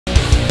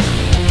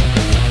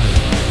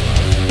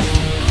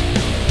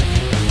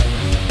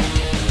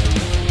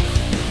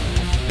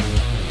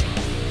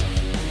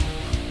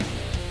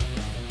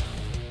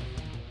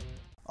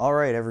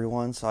Alright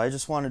everyone, so I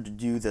just wanted to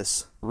do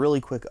this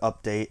really quick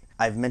update.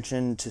 I've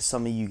mentioned to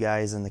some of you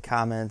guys in the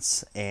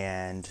comments,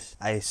 and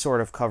I sort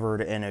of covered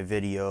in a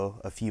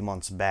video a few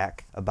months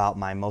back about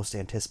my most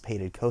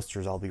anticipated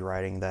coasters I'll be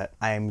riding, that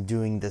I am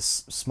doing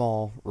this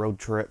small road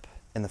trip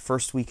in the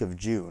first week of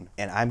June,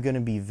 and I'm going to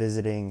be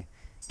visiting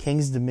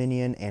King's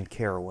Dominion and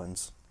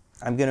Carowinds.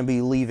 I'm going to be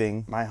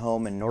leaving my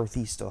home in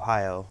Northeast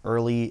Ohio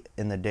early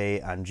in the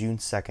day on June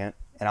 2nd,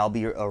 and I'll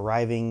be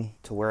arriving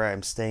to where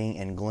I'm staying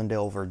in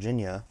Glendale,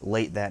 Virginia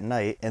late that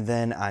night. And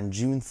then on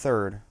June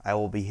 3rd, I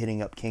will be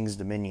hitting up King's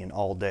Dominion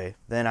all day.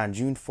 Then on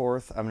June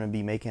 4th, I'm going to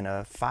be making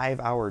a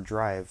 5-hour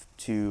drive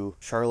to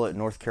Charlotte,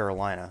 North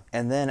Carolina.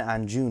 And then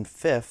on June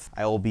 5th,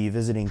 I will be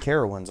visiting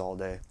Carowinds all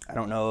day. I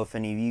don't know if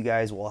any of you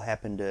guys will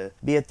happen to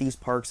be at these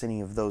parks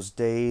any of those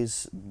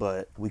days,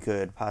 but we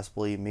could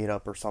possibly meet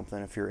up or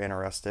something if you're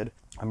interested.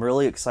 I'm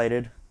really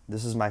excited.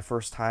 This is my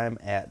first time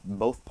at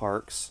both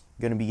parks.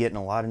 Going to be getting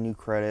a lot of new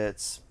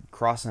credits,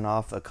 crossing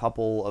off a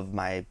couple of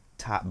my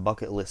top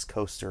bucket list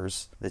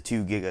coasters, the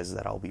 2 Gigas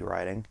that I'll be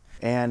riding.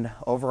 And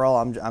overall,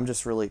 I'm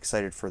just really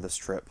excited for this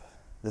trip.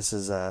 This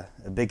is a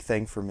big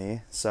thing for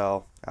me.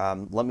 So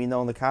let me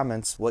know in the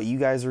comments what you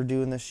guys are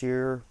doing this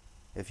year,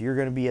 if you're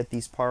going to be at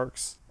these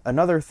parks.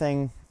 Another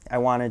thing I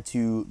wanted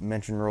to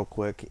mention real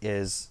quick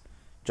is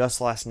just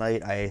last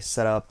night I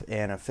set up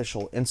an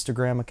official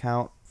Instagram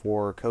account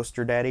for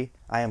Coaster Daddy.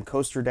 I am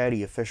Coaster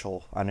Daddy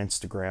Official on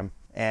Instagram,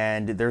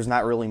 and there's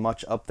not really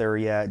much up there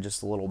yet,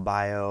 just a little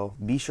bio.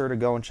 Be sure to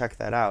go and check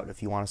that out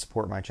if you want to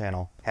support my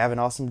channel. Have an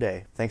awesome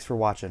day. Thanks for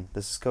watching.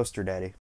 This is Coaster Daddy.